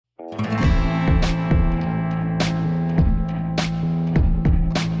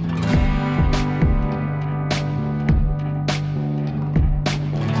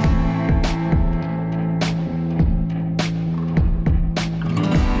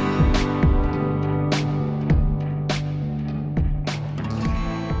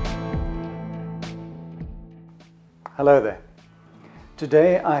Hello there.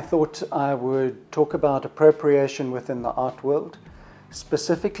 Today I thought I would talk about appropriation within the art world,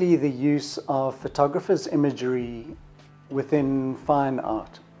 specifically the use of photographers' imagery within fine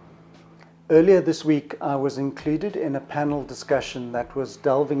art. Earlier this week I was included in a panel discussion that was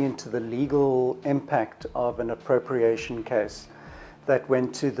delving into the legal impact of an appropriation case that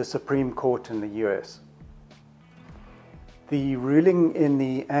went to the Supreme Court in the US. The ruling in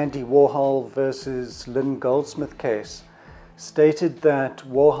the Andy Warhol versus Lynn Goldsmith case stated that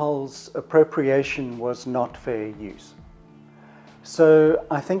Warhol's appropriation was not fair use. So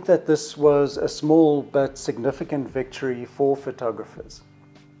I think that this was a small but significant victory for photographers.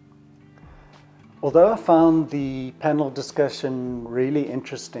 Although I found the panel discussion really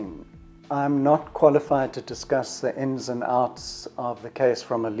interesting, I'm not qualified to discuss the ins and outs of the case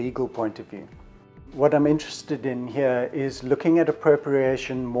from a legal point of view. What I'm interested in here is looking at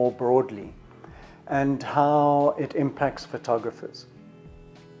appropriation more broadly and how it impacts photographers.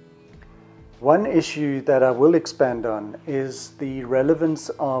 One issue that I will expand on is the relevance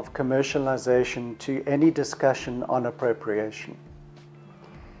of commercialization to any discussion on appropriation.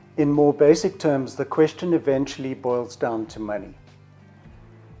 In more basic terms, the question eventually boils down to money.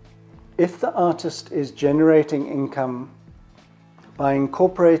 If the artist is generating income by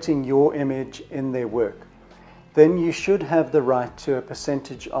incorporating your image in their work, then you should have the right to a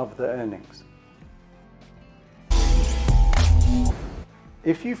percentage of the earnings.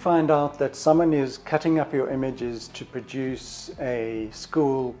 If you find out that someone is cutting up your images to produce a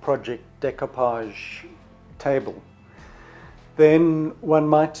school project decoupage table, then one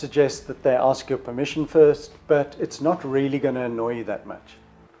might suggest that they ask your permission first, but it's not really going to annoy you that much.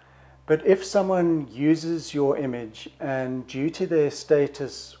 But if someone uses your image and due to their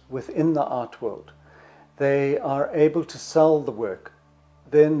status within the art world, they are able to sell the work,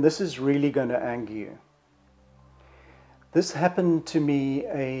 then this is really going to anger you. This happened to me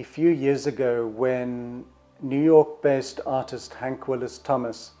a few years ago when New York-based artist Hank Willis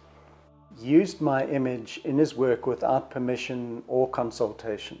Thomas used my image in his work without permission or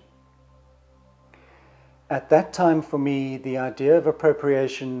consultation. At that time, for me, the idea of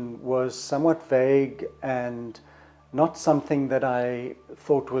appropriation was somewhat vague and not something that I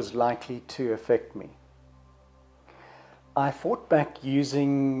thought was likely to affect me. I fought back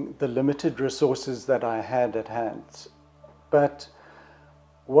using the limited resources that I had at hand, but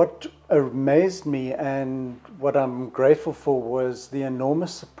what amazed me and what I'm grateful for was the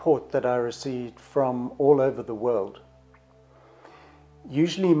enormous support that I received from all over the world.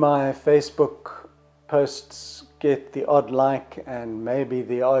 Usually my Facebook posts get the odd like and maybe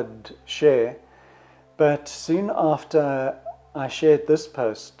the odd share, but soon after I shared this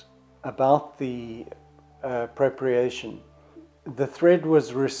post about the appropriation, the thread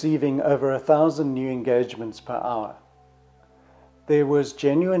was receiving over 1,000 new engagements per hour. There was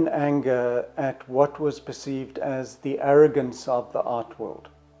genuine anger at what was perceived as the arrogance of the art world.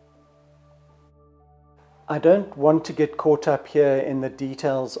 I don't want to get caught up here in the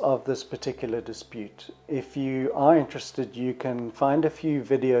details of this particular dispute. If you are interested, you can find a few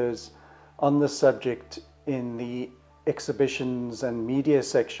videos on the subject in the exhibitions and media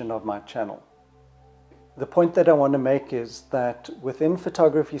section of my channel. The point that I want to make is that within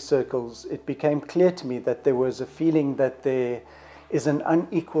photography circles, it became clear to me that there was a feeling that there is an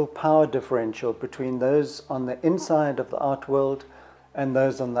unequal power differential between those on the inside of the art world and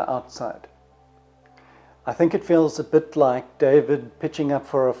those on the outside. I think it feels a bit like David pitching up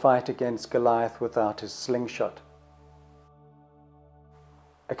for a fight against Goliath without his slingshot.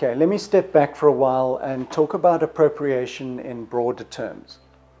 Okay, let me step back for a while and talk about appropriation in broader terms.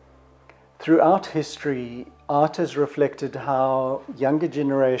 Throughout history, art has reflected how younger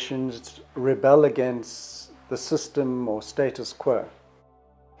generations rebel against the system or status quo.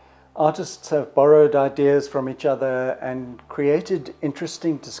 Artists have borrowed ideas from each other and created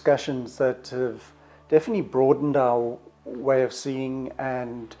interesting discussions that have definitely broadened our way of seeing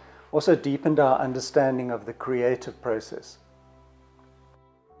and also deepened our understanding of the creative process.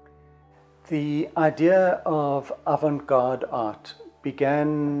 The idea of avant-garde art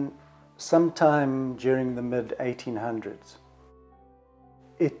began sometime during the mid-1800s.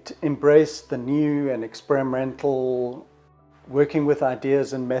 It embraced the new and experimental, working with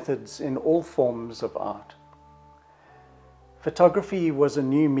ideas and methods in all forms of art. Photography was a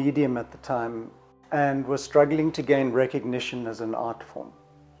new medium at the time and was struggling to gain recognition as an art form.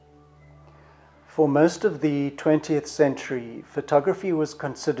 For most of the 20th century, photography was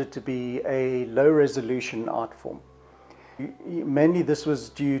considered to be a low-resolution art form. Mainly this was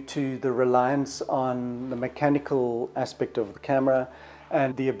due to the reliance on the mechanical aspect of the camera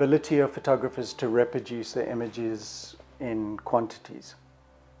and the ability of photographers to reproduce their images in quantities.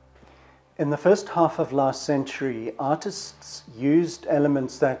 In the first half of last century, artists used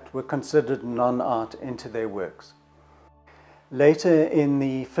elements that were considered non-art into their works. Later in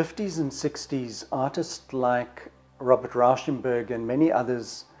the 50s and 60s, artists like Robert Rauschenberg and many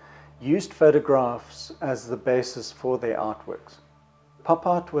others used photographs as the basis for their artworks. Pop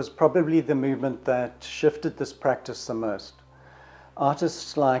art was probably the movement that shifted this practice the most.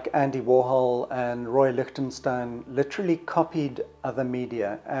 Artists like Andy Warhol and Roy Lichtenstein literally copied other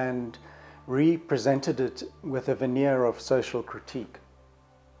media and represented it with a veneer of social critique.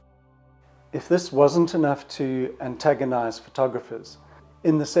 If this wasn't enough to antagonize photographers,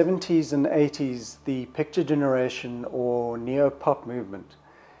 in the 70s and 80s, the picture generation or neo-pop movement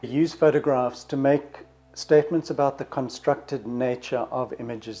used photographs to make statements about the constructed nature of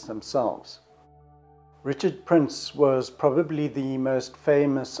images themselves. Richard Prince was probably the most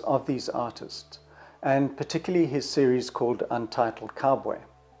famous of these artists, and particularly his series called Untitled Cowboy.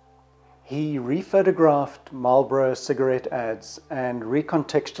 He rephotographed Marlboro cigarette ads and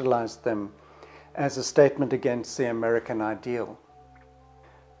recontextualized them as a statement against the American ideal.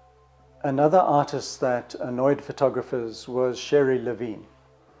 Another artist that annoyed photographers was Sherry Levine.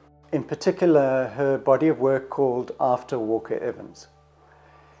 In particular, her body of work called After Walker Evans.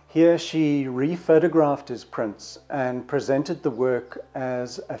 Here she rephotographed his prints and presented the work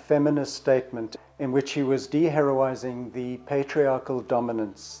as a feminist statement in which he was de-heroizing the patriarchal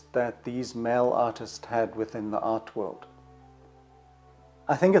dominance that these male artists had within the art world.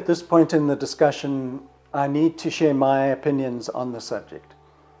 I think at this point in the discussion, I need to share my opinions on the subject.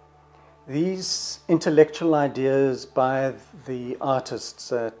 These intellectual ideas by the artists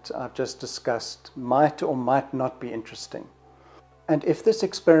that I've just discussed might or might not be interesting. And if this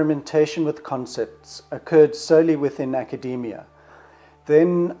experimentation with concepts occurred solely within academia,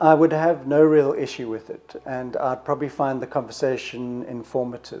 then I would have no real issue with it, and I'd probably find the conversation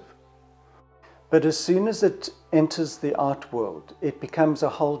informative. But as soon as it enters the art world, it becomes a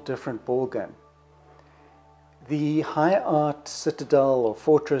whole different ballgame. The high art citadel or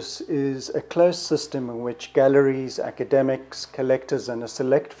fortress is a closed system in which galleries, academics, collectors, and a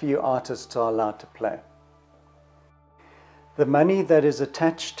select few artists are allowed to play. The money that is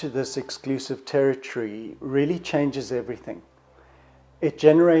attached to this exclusive territory really changes everything. It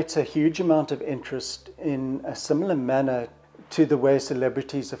generates a huge amount of interest in a similar manner to the way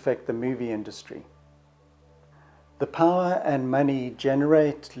celebrities affect the movie industry. The power and money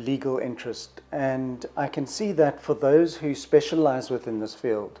generate legal interest, and I can see that for those who specialize within this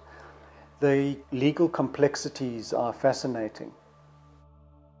field, the legal complexities are fascinating.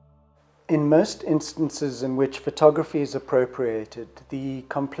 In most instances in which photography is appropriated, the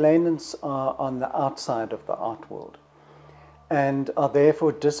complainants are on the outside of the art world and are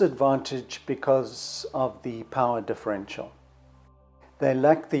therefore disadvantaged because of the power differential. They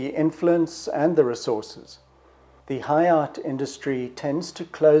lack the influence and the resources. The high art industry tends to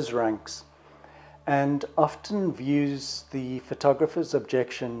close ranks and often views the photographer's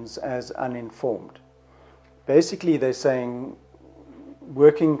objections as uninformed. Basically, they're saying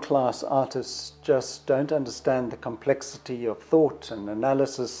working class artists just don't understand the complexity of thought and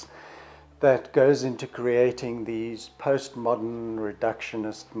analysis that goes into creating these postmodern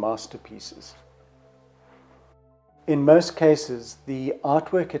reductionist masterpieces. In most cases, the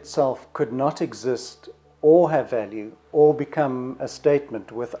artwork itself could not exist or have value or become a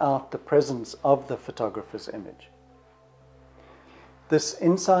statement without the presence of the photographer's image. This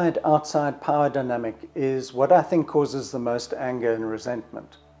inside-outside power dynamic is what I think causes the most anger and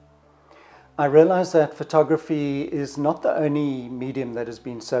resentment. I realize that photography is not the only medium that has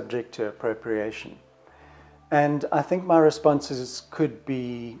been subject to appropriation. And I think my responses could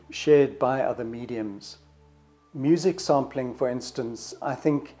be shared by other mediums. Music sampling, for instance, I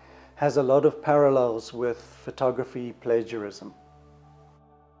think has a lot of parallels with photography plagiarism.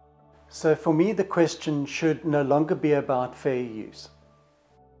 So for me, the question should no longer be about fair use.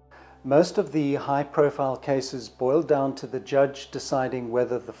 Most of the high-profile cases boil down to the judge deciding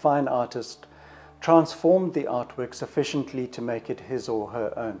whether the fine artist transformed the artwork sufficiently to make it his or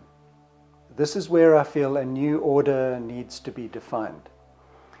her own. This is where I feel a new order needs to be defined.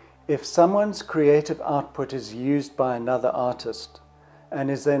 If someone's creative output is used by another artist and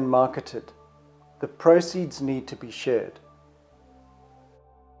is then marketed, the proceeds need to be shared.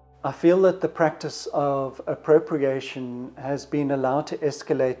 I feel that the practice of appropriation has been allowed to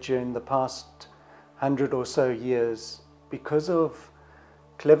escalate during the past 100 or so years because of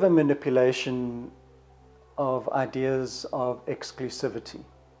clever manipulation of ideas of exclusivity.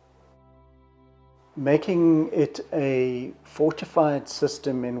 making it a fortified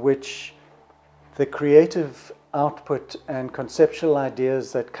system in which the creative output and conceptual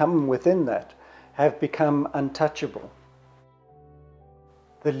ideas that come within that have become untouchable.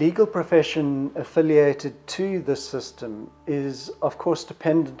 The legal profession affiliated to this system is, of course,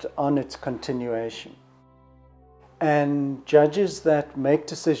 dependent on its continuation. And judges that make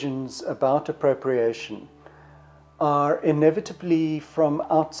decisions about appropriation are inevitably from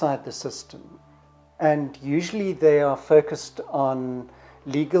outside the system. And usually they are focused on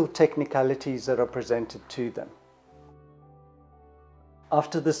legal technicalities that are presented to them.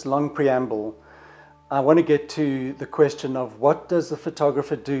 After this long preamble, I want to get to the question of what does the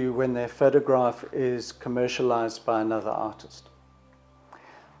photographer do when their photograph is commercialized by another artist?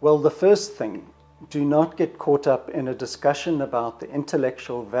 Well, the first thing, do not get caught up in a discussion about the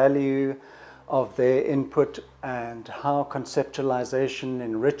intellectual value of their input and how conceptualization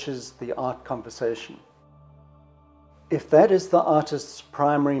enriches the art conversation. If that is the artist's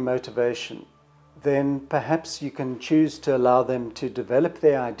primary motivation, then perhaps you can choose to allow them to develop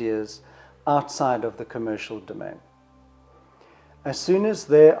their ideas outside of the commercial domain. As soon as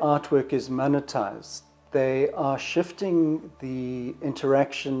their artwork is monetized, they are shifting the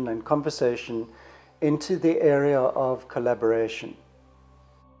interaction and conversation into the area of collaboration.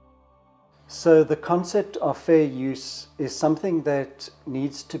 So the concept of fair use is something that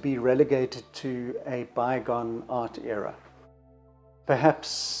needs to be relegated to a bygone art era.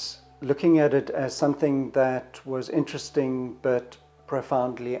 Perhaps looking at it as something that was interesting but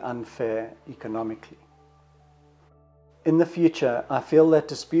profoundly unfair economically. In the future, I feel that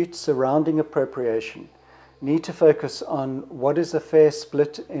disputes surrounding appropriation need to focus on what is a fair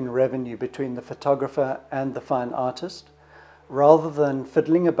split in revenue between the photographer and the fine artist, rather than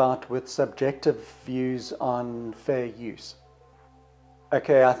fiddling about with subjective views on fair use.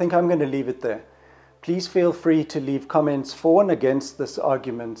 Okay, I think I'm going to leave it there. Please feel free to leave comments for and against this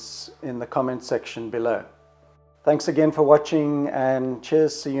arguments in the comment section below. Thanks again for watching, and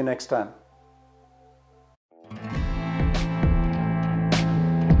cheers, see you next time.